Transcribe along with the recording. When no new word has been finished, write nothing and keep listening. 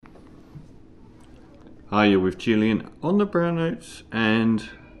Hi, you're with Julian on the Brown Notes and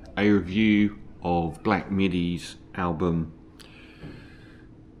a review of Black Midi's album,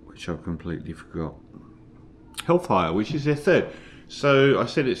 which I've completely forgot. Hellfire, which is their third. So I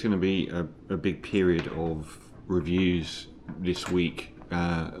said it's going to be a big period of reviews this week.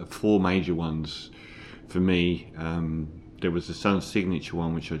 4 major ones for me. There was the Sun's Signature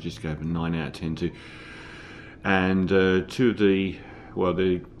one, which I just gave a 9 out of 10 to. And 2 of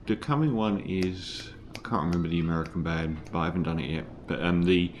the coming one is, I can't remember the American band, but I haven't done it yet. But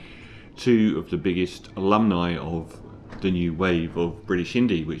the 2 of the biggest alumni of the new wave of British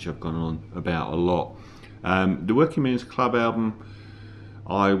indie, which I've gone on about a lot. The Working Men's Club album,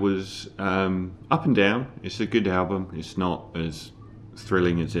 I was up and down. It's a good album. It's not as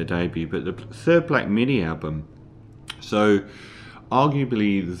thrilling as their debut, but the third Black Midi album, so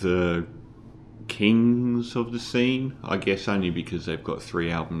arguably the kings of the scene, I guess, only because they've got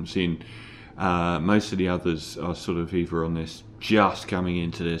 3 albums in. Most of the others are sort of either on this, just coming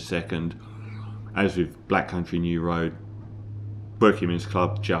into their second, as with Black Country New Road, Working Men's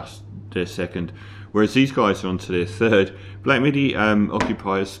Club, just their second, whereas these guys are on to their third. Black Midi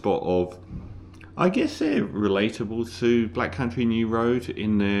occupy a spot of, I guess they're relatable to Black Country New Road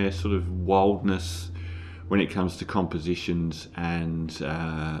in their sort of wildness when it comes to compositions and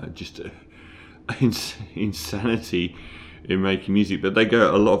just insanity in making music, but they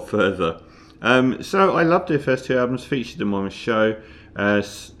go a lot further. So I loved their first 2 albums, featured them on the show.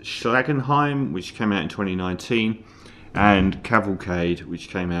 Schlagenheim, which came out in 2019, and Cavalcade, which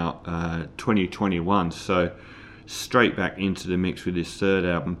came out 2021. So straight back into the mix with this third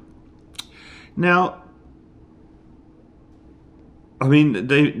album. Now, I mean,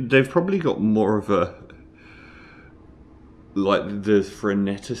 they've probably got more of a, like, the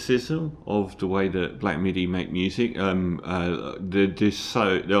freneticism of the way that Black Midi make music. They're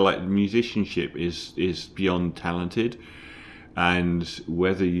like, musicianship is beyond talented, and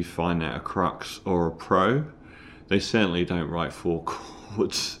whether you find that a crux or a pro, they certainly don't write 4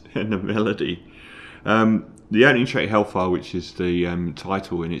 chords and a melody. The opening track, Hellfire, which is the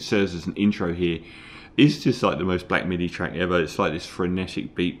title, and it serves as an intro here, is just like the most Black Midi track ever. It's like this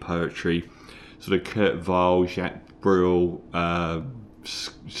frenetic beat poetry, sort of Kurt Weill, Jacques Brel,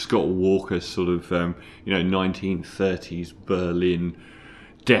 Scott Walker, sort of 1930s Berlin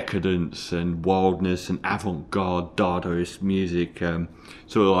decadence and wildness and avant-garde Dadaist music.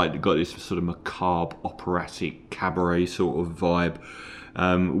 Sort of like got this sort of macabre operatic cabaret sort of vibe,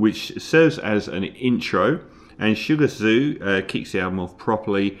 which serves as an intro. And Sugar Zoo kicks the album off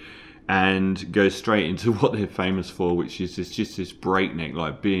properly and goes straight into what they're famous for, which is just this breakneck,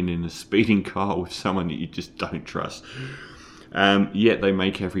 like being in a speeding car with someone that you just don't trust. Yet they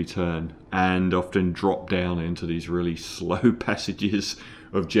make every turn and often drop down into these really slow passages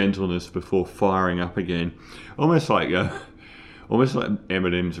of gentleness before firing up again, almost like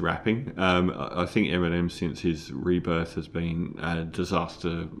Eminem's rapping. I think Eminem, since his rebirth, has been a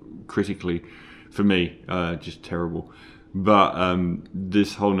disaster critically. For me, just terrible. But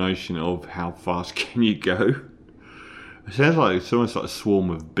this whole notion of how fast can you go? It sounds like it's almost like a swarm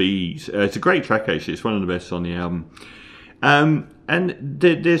of bees. It's a great track, actually. It's one of the best on the album. And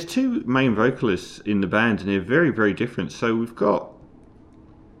there's 2 main vocalists in the band, and they're very, very different. So we've got...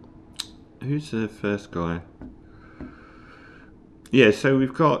 Who's the first guy? Yeah, so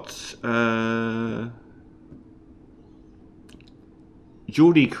we've got...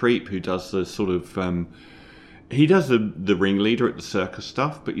 Geordie Creep, who does the sort of... he does the ringleader at the circus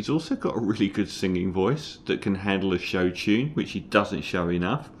stuff, but he's also got a really good singing voice that can handle a show tune, which he doesn't show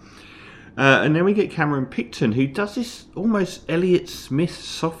enough. And then we get Cameron Picton, who does this almost Elliott Smith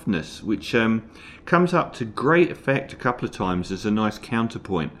softness, which comes up to great effect a couple of times as a nice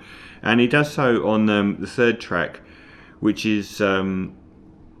counterpoint. And he does so on the third track, which is...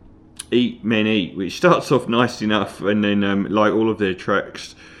 Eat Men Eat, which starts off nice enough, and then like all of their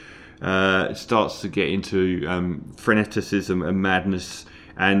tracks, it starts to get into freneticism and madness.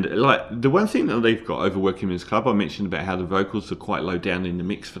 And like the one thing that they've got over Working Men's Club, I mentioned about how the vocals are quite low down in the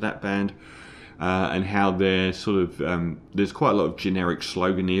mix for that band, and how they're sort of there's quite a lot of generic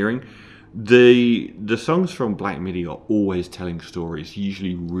sloganeering. The songs from Black Midi are always telling stories,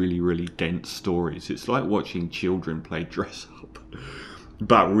 usually really, really dense stories. It's like watching children play dress up,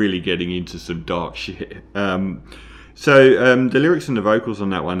 but really getting into some dark shit. So the lyrics and the vocals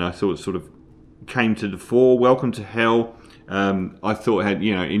on that one, I thought, sort of came to the fore. Welcome to Hell, I thought had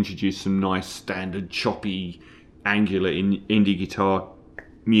introduced some nice standard choppy, angular indie guitar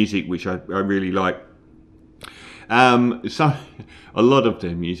music, which I really like. So a lot of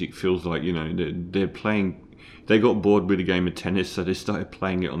their music feels like they're playing they got bored with a game of tennis, so they started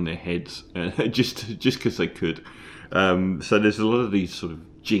playing it on their heads, just because they could. So there's a lot of these sort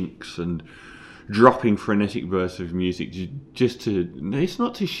of jinks and dropping frenetic bursts of music, just to, it's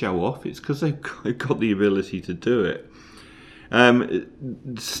not to show off, it's because they've got the ability to do it.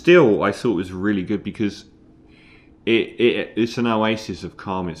 Still, I thought it was really good because it's an oasis of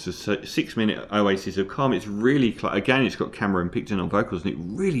calm. It's a 6-minute oasis of calm. It's really, again, it's got Cameron Picton on vocals, and it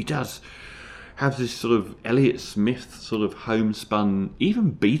really does have this sort of Elliott Smith sort of homespun,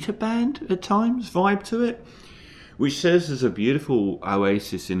 even beta band at times vibe to it, which serves as a beautiful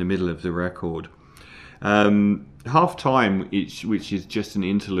oasis in the middle of the record. Half Time, which is just an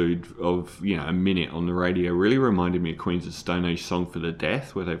interlude of a minute on the radio, really reminded me of Queens of Stone Age Song for the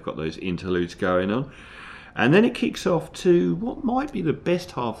Death, where they've got those interludes going on. And then it kicks off to what might be the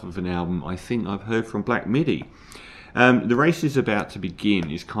best half of an album I think I've heard from Black Midi. The Race Is About to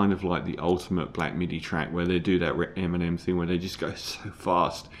Begin is kind of like the ultimate Black Midi track, where they do that Eminem thing where they just go so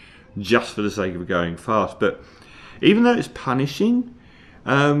fast just for the sake of going fast. But even though it's punishing,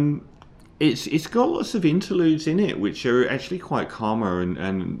 it's got lots of interludes in it which are actually quite calmer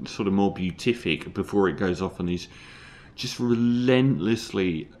and sort of more beatific before it goes off on these just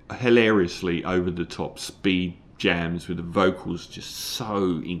relentlessly, hilariously over-the-top speed jams with the vocals just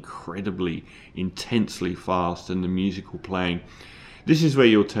so incredibly, intensely fast and the musical playing. This is where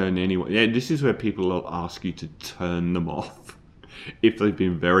you'll turn anyway. Yeah, this is where people will ask you to turn them off if they've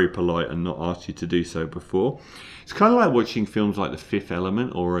been very polite and not asked you to do so before. It's kind of like watching films like The Fifth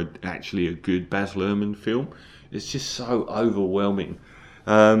Element or actually a good Baz Luhrmann film. It's just so overwhelming.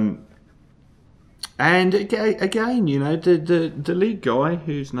 And again, the lead guy,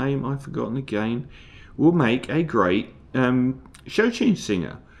 whose name I've forgotten again, will make a great show tune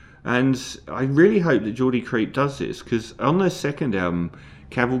singer. And I really hope that Geordie Creep does this, because on their second album,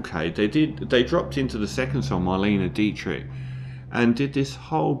 Cavalcade, they dropped into the second song, Marlena Dietrich, and did this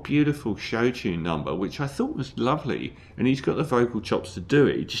whole beautiful show tune number, which I thought was lovely. And he's got the vocal chops to do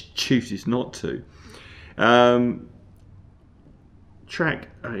it, he just chooses not to. Track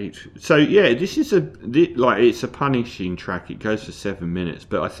 8. So yeah, this is it's a punishing track. It goes for 7 minutes,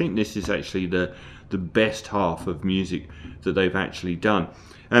 but I think this is actually the best half of music that they've actually done.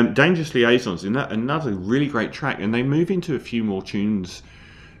 Dangerous Liaisons, another really great track, and they move into a few more tunes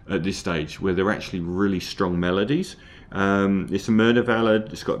at this stage where they're actually really strong melodies. It's a murder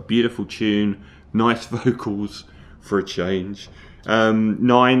ballad. It's got a beautiful tune, nice vocals for a change.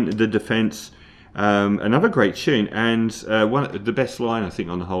 9, The Defense. Another great tune, and the best line I think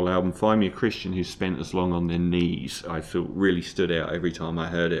on the whole album, Find Me a Christian Who Spent As Long on Their Knees, I thought really stood out every time I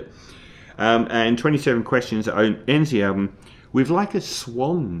heard it. And 27 Questions ends the album with Like a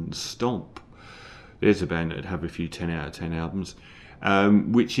Swan Stomp. There's a band that would have a few 10 out of 10 albums,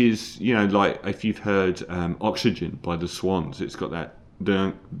 which is, like if you've heard Oxygen by the Swans, it's got that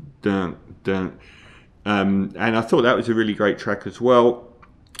dun dun dun, and I thought that was a really great track as well.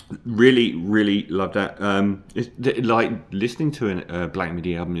 Really, really love that. It's like listening to a Black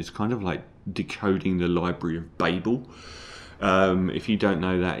Midi album is kind of like decoding the Library of Babel. If you don't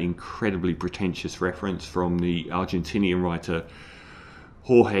know that incredibly pretentious reference from the Argentinian writer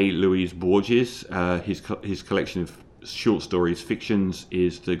Jorge Luis Borges, his collection of short stories, fictions,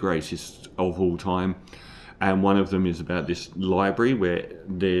 is the greatest of all time. And one of them is about this library where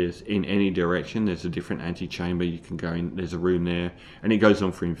there's, in any direction, there's a different antechamber you can go in. There's a room there, and it goes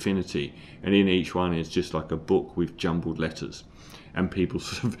on for infinity. And in each one is just like a book with jumbled letters. And people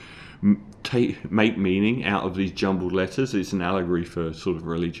sort of make meaning out of these jumbled letters. It's an allegory for sort of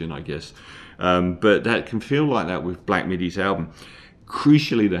religion, I guess. But that can feel like that with Black Midi's album.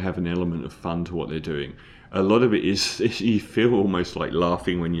 Crucially, they have an element of fun to what they're doing. A lot of it is you feel almost like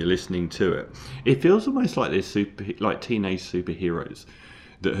laughing when you're listening to it. It feels almost like they're like teenage superheroes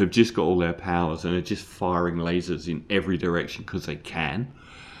that have just got all their powers and are just firing lasers in every direction because they can.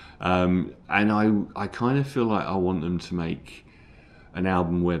 And I kind of feel like I want them to make an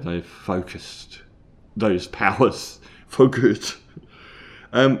album where they've focused those powers for good.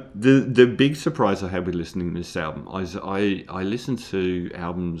 The big surprise I had with listening to this album is I listen to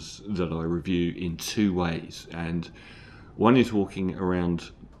albums that I review in two ways, and one is walking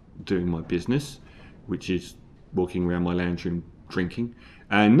around doing my business, which is walking around my lounge room drinking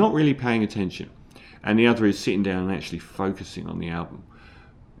and not really paying attention, and the other is sitting down and actually focusing on the album,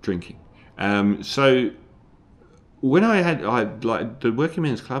 drinking. So when I like the Working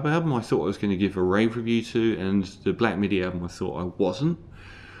Men's Club album, I thought I was going to give a rave review to, and the Black Midi album I thought I wasn't.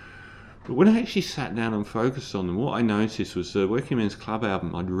 But when I actually sat down and focused on them, what I noticed was the Working Men's Club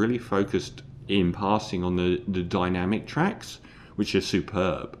album, I'd really focused in passing on the dynamic tracks, which are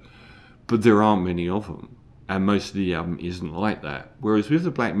superb, but there aren't many of them. and most of the album isn't like that. Whereas with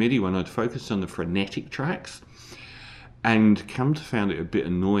the Black Midi one, I'd focused on the frenetic tracks and come to find it a bit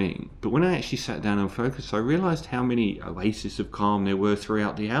annoying. But when I actually sat down and focused, I realised how many oases of calm there were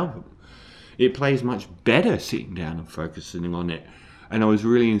throughout the album. It plays much better sitting down and focusing on it, and I was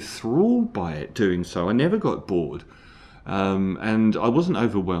really enthralled by it doing so. I never got bored, and I wasn't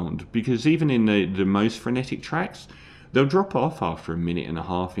overwhelmed, because even in the most frenetic tracks, they'll drop off after a minute and a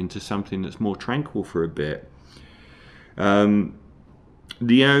half into something that's more tranquil for a bit.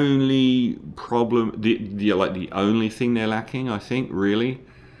 The only problem, the only thing they're lacking, I think, really,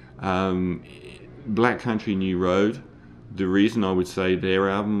 Black Country New Road. The reason I would say their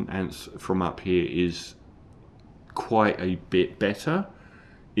album, Ants From Up Here, is quite a bit better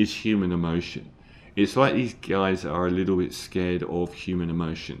is human emotion. It's like these guys are a little bit scared of human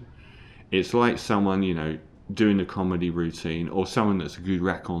emotion. It's like someone, you know, doing a comedy routine, or someone that's a good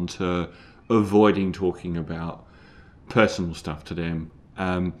raconteur avoiding talking about personal stuff to them.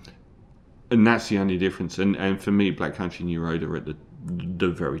 And that's the only difference. And for me, Black Country New Road are at the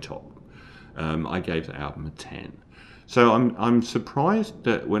very top. I gave the album a 10. So I'm surprised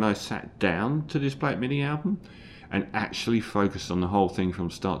that when I sat down to this Black Midi album and actually focused on the whole thing from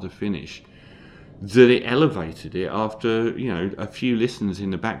start to finish, that it elevated it after, you know, a few listens in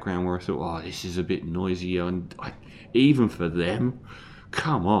the background where I thought, oh, this is a bit noisy, and even for them,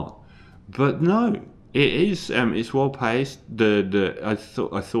 come on. But no, it is. It's well paced. I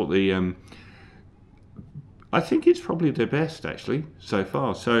think it's probably their best actually so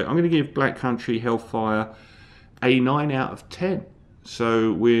far. So I'm going to give Black Country Hellfire a 9 out of 10.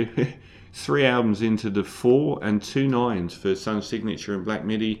 So we're 3 albums into the 4 and 2 9s for Sun Signature and Black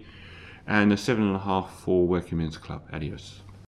Midi, and a 7.5 for Working Men's Club. Adios.